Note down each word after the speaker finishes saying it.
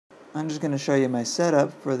I'm just going to show you my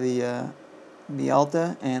setup for the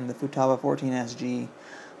Alta and the Futaba 14SG.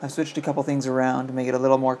 I've switched a couple things around to make it a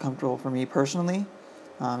little more comfortable for me personally.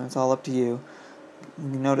 It's all up to you.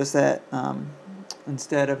 You can notice that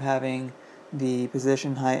instead of having the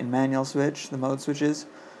position, height, and manual switch, the mode switches,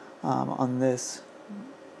 on this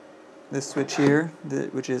switch here,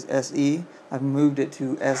 which is SE, I've moved it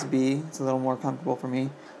to SB. It's a little more comfortable for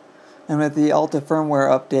me. And with the Alta firmware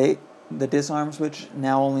update, the disarm switch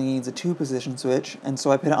now only needs a 2-position switch, and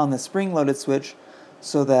so I put it on the spring-loaded switch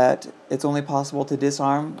so that it's only possible to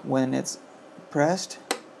disarm when it's pressed,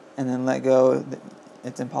 and then let go,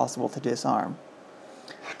 it's impossible to disarm.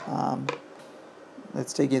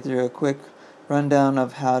 Let's take you through a quick rundown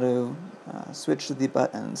of how to switch the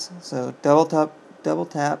buttons. So double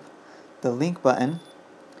tap the link button,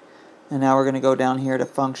 and now we're going to go down here to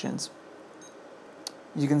functions.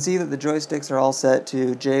 You can see that the joysticks are all set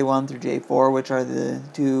to J1 through J4, which are the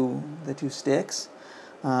two sticks.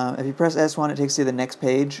 If you press S1, it takes you to the next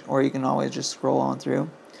page, or you can always just scroll on through.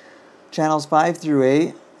 Channels 5 through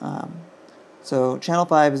 8. So channel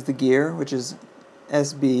 5 is the gear, which is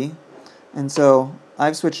SB, and so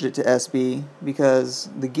I've switched it to SB because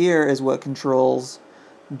the gear is what controls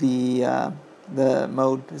the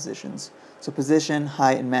mode positions. So position,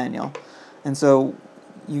 height, and manual. And so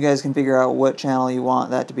you guys can figure out what channel you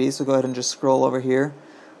want that to be, so go ahead and just scroll over here.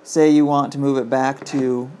 Say you want to move it back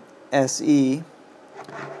to SE.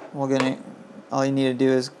 All you need to do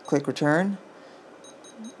is click return,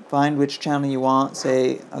 find which channel you want,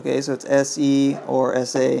 say, okay, so it's SE or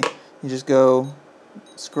SA. You just go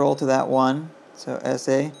scroll to that one, so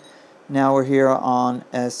SA. Now we're here on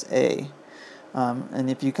SA. And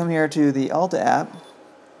if you come here to the Alta app,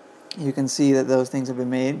 you can see that those things have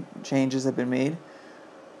been made, changes have been made.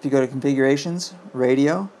 If you go to configurations,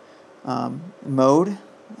 radio, mode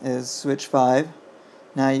is switch 5.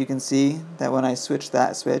 Now you can see that when I switch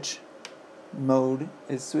that switch, mode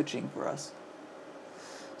is switching for us.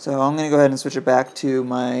 So I'm going to go ahead and switch it back to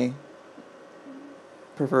my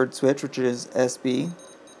preferred switch, which is SB.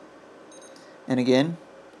 And again,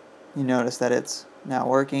 you notice that it's now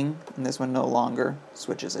working, and this one no longer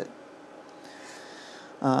switches it.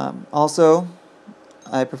 Also,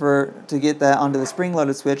 I prefer to get that onto the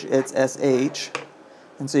spring-loaded switch, it's SH.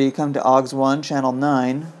 And so you come to AUX 1, channel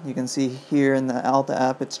 9. You can see here in the Alta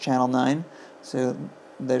app it's channel 9. So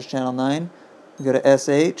there's channel 9. You go to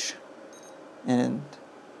SH and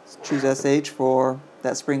choose SH for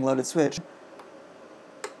that spring-loaded switch.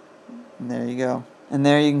 And there you go. And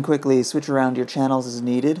there you can quickly switch around your channels as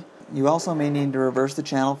needed. You also may need to reverse the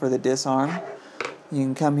channel for the disarm. You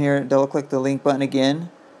can come here, double-click the link button again,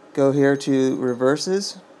 go here to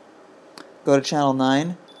reverses, go to channel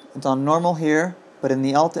 9. It's on normal here, but in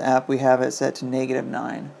the Alta app we have it set to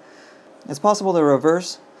 -9. It's possible to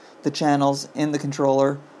reverse the channels in the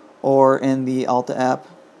controller or in the Alta app.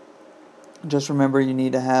 Just remember you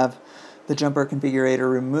need to have the jumper configurator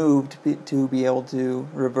removed to be able to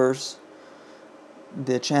reverse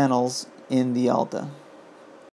the channels in the Alta.